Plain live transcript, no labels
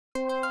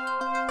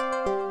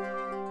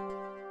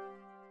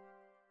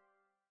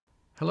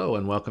Hello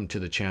and welcome to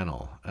the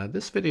channel.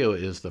 This video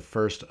is the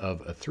first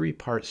of a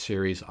three-part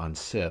series on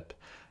SIP,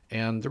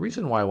 and the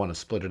reason why I want to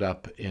split it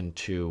up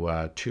into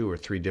 2 or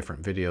 3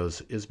 different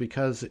videos is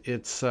because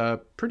it's a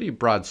pretty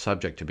broad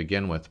subject to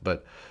begin with,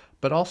 but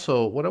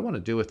also what I want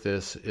to do with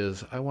this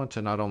is I want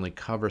to not only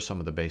cover some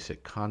of the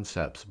basic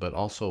concepts, but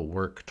also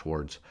work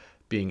towards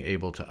being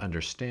able to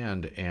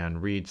understand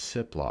and read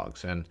SIP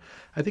logs. And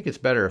I think it's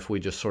better if we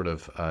just sort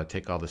of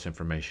take all this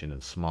information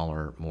in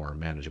smaller, more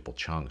manageable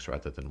chunks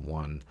rather than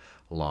one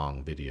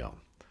long video.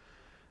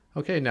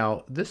 Okay,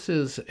 now this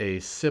is a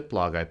SIP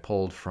log I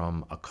pulled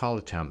from a call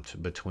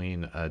attempt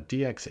between a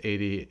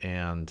DX80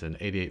 and an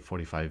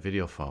 8845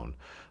 video phone,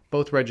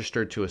 both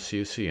registered to a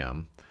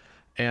CUCM.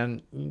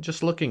 And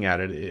just looking at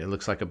it, it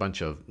looks like a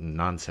bunch of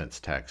nonsense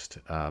text.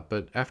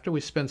 But after we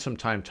spend some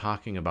time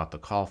talking about the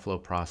call flow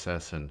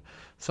process and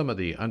some of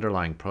the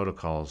underlying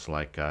protocols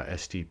like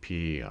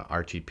STP,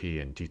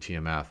 RTP, and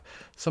DTMF,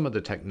 some of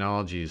the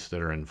technologies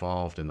that are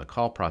involved in the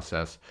call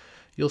process,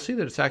 you'll see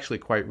that it's actually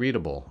quite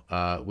readable,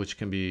 which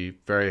can be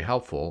very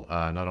helpful,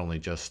 not only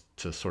just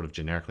to sort of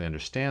generically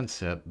understand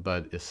SIP,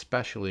 but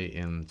especially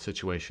in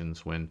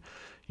situations when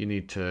you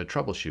need to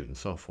troubleshoot and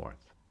so forth.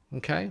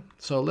 Okay,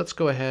 so let's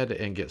go ahead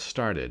and get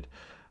started.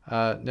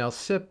 Now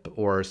SIP,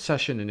 or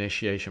Session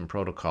Initiation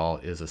Protocol,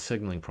 is a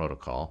signaling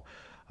protocol.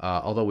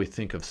 Although we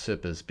think of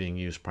SIP as being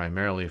used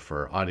primarily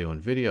for audio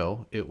and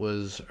video, it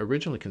was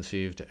originally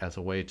conceived as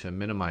a way to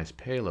minimize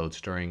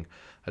payloads during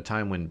a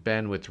time when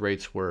bandwidth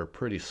rates were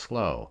pretty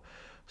slow.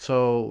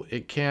 So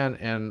it can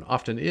and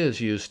often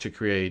is used to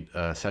create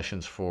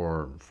sessions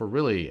for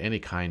really any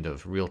kind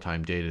of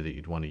real-time data that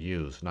you'd want to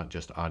use, not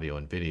just audio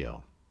and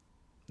video.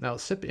 Now,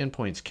 SIP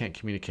endpoints can't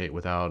communicate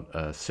without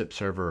a SIP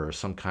server or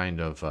some kind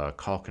of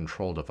call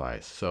control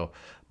device. So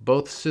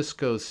both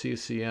Cisco's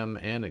CUCM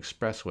and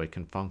Expressway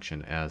can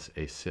function as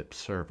a SIP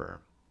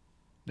server.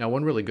 Now,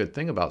 one really good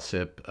thing about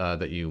SIP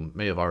that you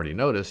may have already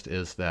noticed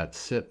is that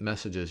SIP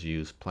messages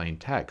use plain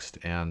text.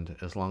 And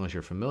as long as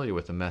you're familiar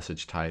with the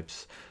message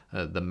types,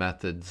 the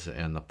methods,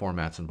 and the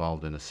formats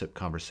involved in a SIP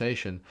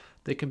conversation,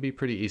 they can be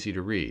pretty easy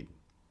to read.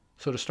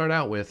 So to start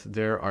out with,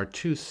 there are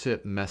 2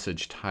 SIP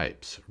message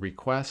types,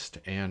 request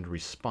and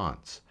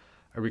response.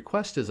 A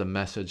request is a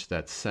message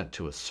that's sent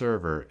to a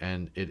server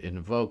and it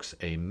invokes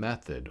a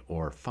method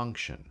or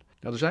function.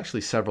 Now there's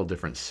actually several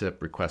different SIP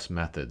request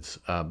methods,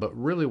 but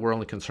really we're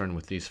only concerned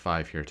with these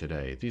 5 here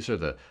today. These are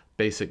the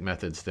basic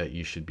methods that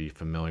you should be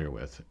familiar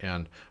with,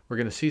 and we're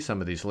going to see some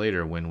of these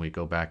later when we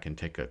go back and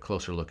take a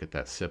closer look at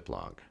that SIP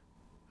log.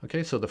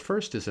 Okay, so the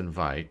first is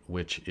invite,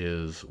 which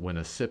is when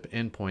a SIP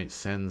endpoint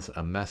sends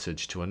a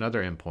message to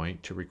another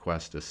endpoint to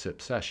request a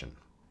SIP session.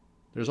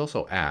 There's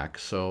also ACK,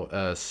 so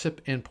a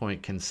SIP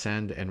endpoint can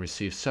send and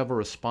receive several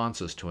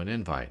responses to an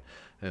invite.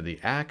 And the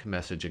ACK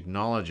message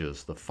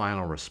acknowledges the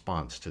final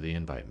response to the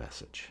invite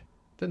message.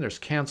 Then there's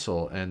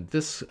cancel, and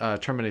this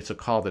terminates a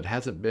call that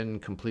hasn't been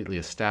completely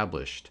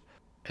established.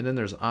 And then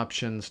there's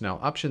options. Now,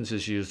 options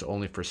is used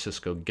only for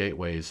Cisco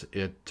gateways.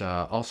 It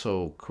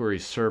also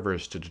queries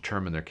servers to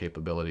determine their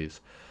capabilities.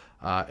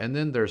 And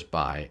then there's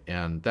buy,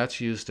 and that's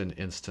used in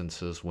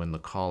instances when the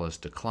call is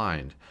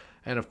declined.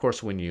 And of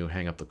course, when you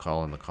hang up the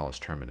call and the call is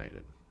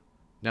terminated.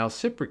 Now,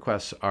 SIP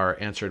requests are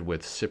answered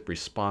with SIP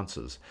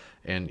responses.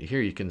 And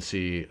here you can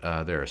see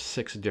there are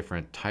 6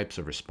 different types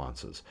of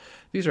responses.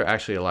 These are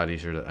actually a lot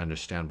easier to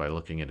understand by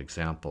looking at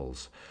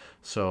examples.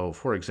 So,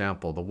 for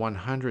example, the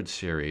 100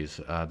 series,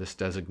 this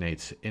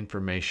designates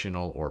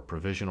informational or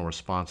provisional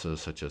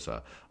responses such as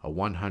a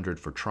 100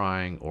 for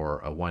trying or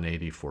a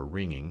 180 for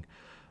ringing.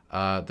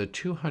 The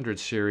 200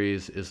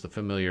 series is the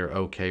familiar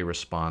OK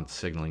response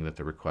signaling that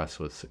the request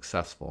was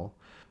successful.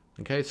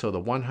 Okay, so the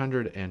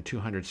 100 and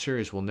 200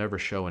 series will never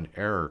show an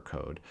error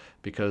code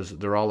because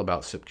they're all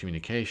about SIP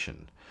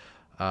communication.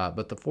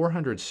 But the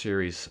 400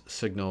 series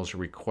signals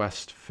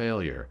request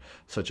failure,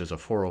 such as a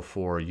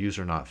 404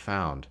 user not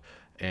found,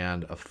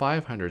 and a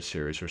 500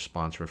 series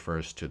response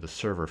refers to the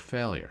server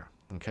failure.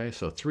 Okay,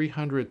 so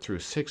 300 through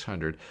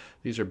 600,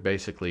 these are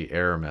basically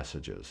error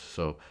messages.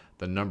 So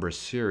the number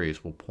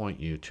series will point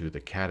you to the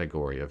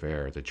category of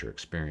error that you're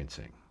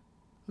experiencing.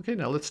 Okay,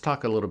 now let's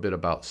talk a little bit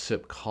about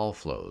SIP call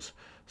flows.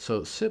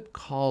 So SIP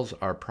calls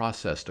are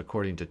processed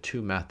according to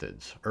 2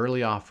 methods,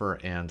 early offer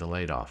and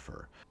delayed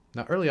offer.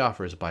 Now early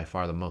offer is by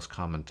far the most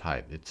common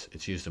type.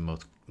 It's used in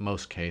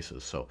most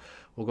cases. So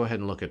we'll go ahead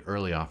and look at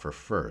early offer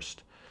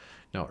first.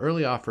 Now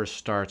early offer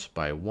starts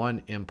by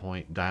one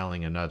endpoint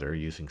dialing another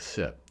using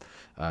SIP.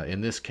 In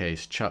this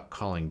case, Chuck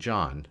calling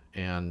John,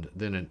 and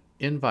then an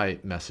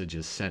invite message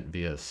is sent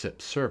via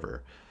SIP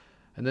server.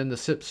 And then the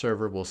SIP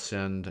server will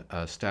send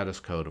a status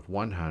code of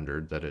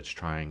 100 that it's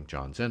trying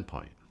John's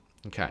endpoint.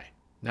 Okay.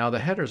 Now the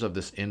headers of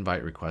this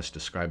invite request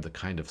describe the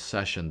kind of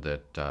session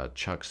that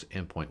Chuck's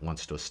endpoint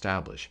wants to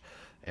establish.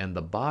 And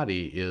the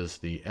body is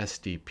the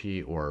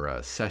SDP,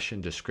 or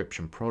Session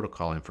Description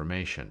Protocol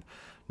information.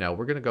 Now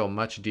we're going to go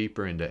much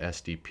deeper into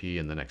SDP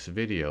in the next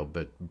video,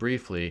 but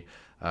briefly,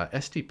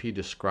 SDP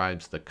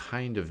describes the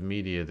kind of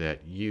media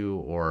that you,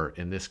 or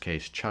in this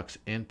case Chuck's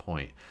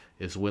endpoint,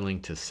 is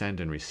willing to send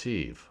and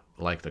receive.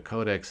 like the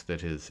codecs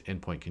that his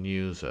endpoint can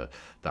use, the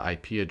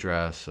IP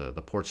address,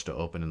 the ports to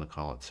open in the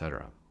call,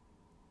 etc.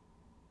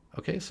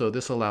 Okay, so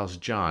this allows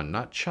John,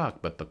 not Chuck,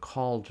 but the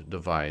called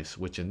device,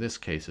 which in this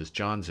case is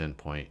John's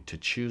endpoint, to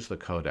choose the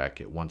codec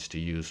it wants to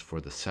use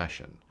for the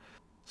session.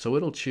 So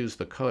it'll choose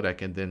the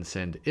codec and then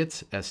send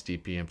its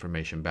SDP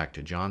information back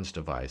to John's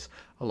device,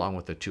 along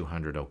with the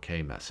 200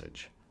 OK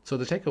message. So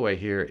the takeaway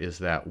here is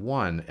that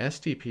 1,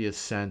 SDP is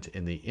sent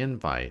in the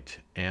invite,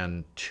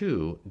 and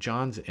 2,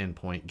 John's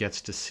endpoint gets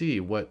to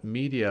see what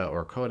media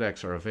or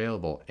codecs are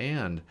available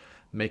and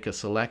make a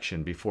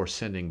selection before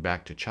sending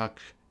back to Chuck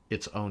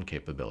its own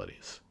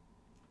capabilities.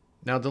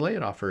 Now,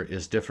 delayed offer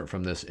is different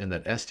from this in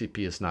that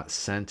SDP is not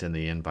sent in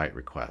the invite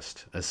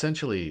request.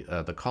 Essentially,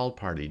 the called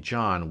party,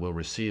 John, will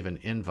receive an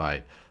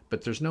invite,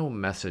 but there's no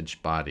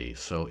message body,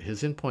 so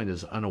his endpoint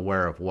is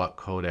unaware of what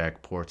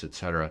codec, ports,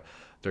 etc.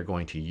 they're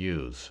going to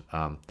use.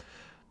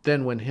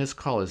 Then when his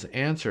call is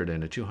answered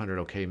and a 200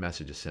 OK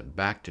message is sent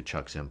back to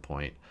Chuck's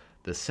endpoint,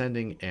 the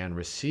sending and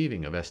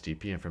receiving of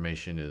SDP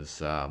information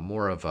is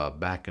more of a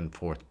back and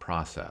forth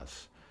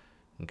process.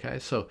 Okay,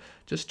 so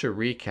just to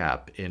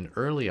recap, in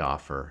early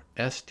offer,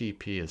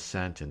 SDP is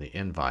sent in the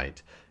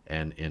invite,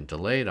 and in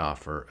delayed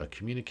offer, a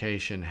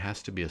communication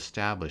has to be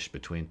established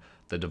between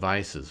the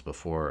devices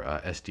before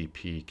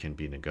SDP can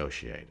be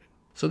negotiated.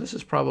 So this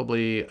is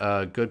probably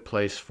a good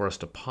place for us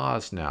to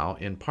pause now.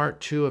 In part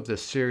 2 of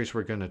this series,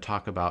 we're going to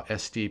talk about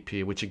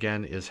SDP, which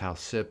again is how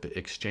SIP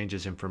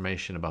exchanges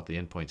information about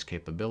the endpoint's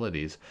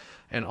capabilities,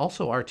 and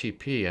also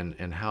RTP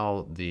and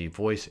how the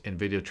voice and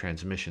video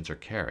transmissions are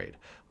carried.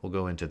 We'll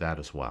go into that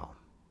as well.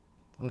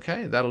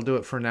 Okay, that'll do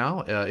it for now.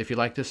 If you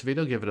like this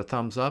video, give it a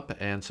thumbs up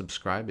and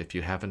subscribe if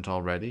you haven't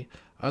already.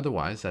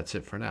 Otherwise, that's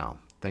it for now.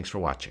 Thanks for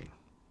watching.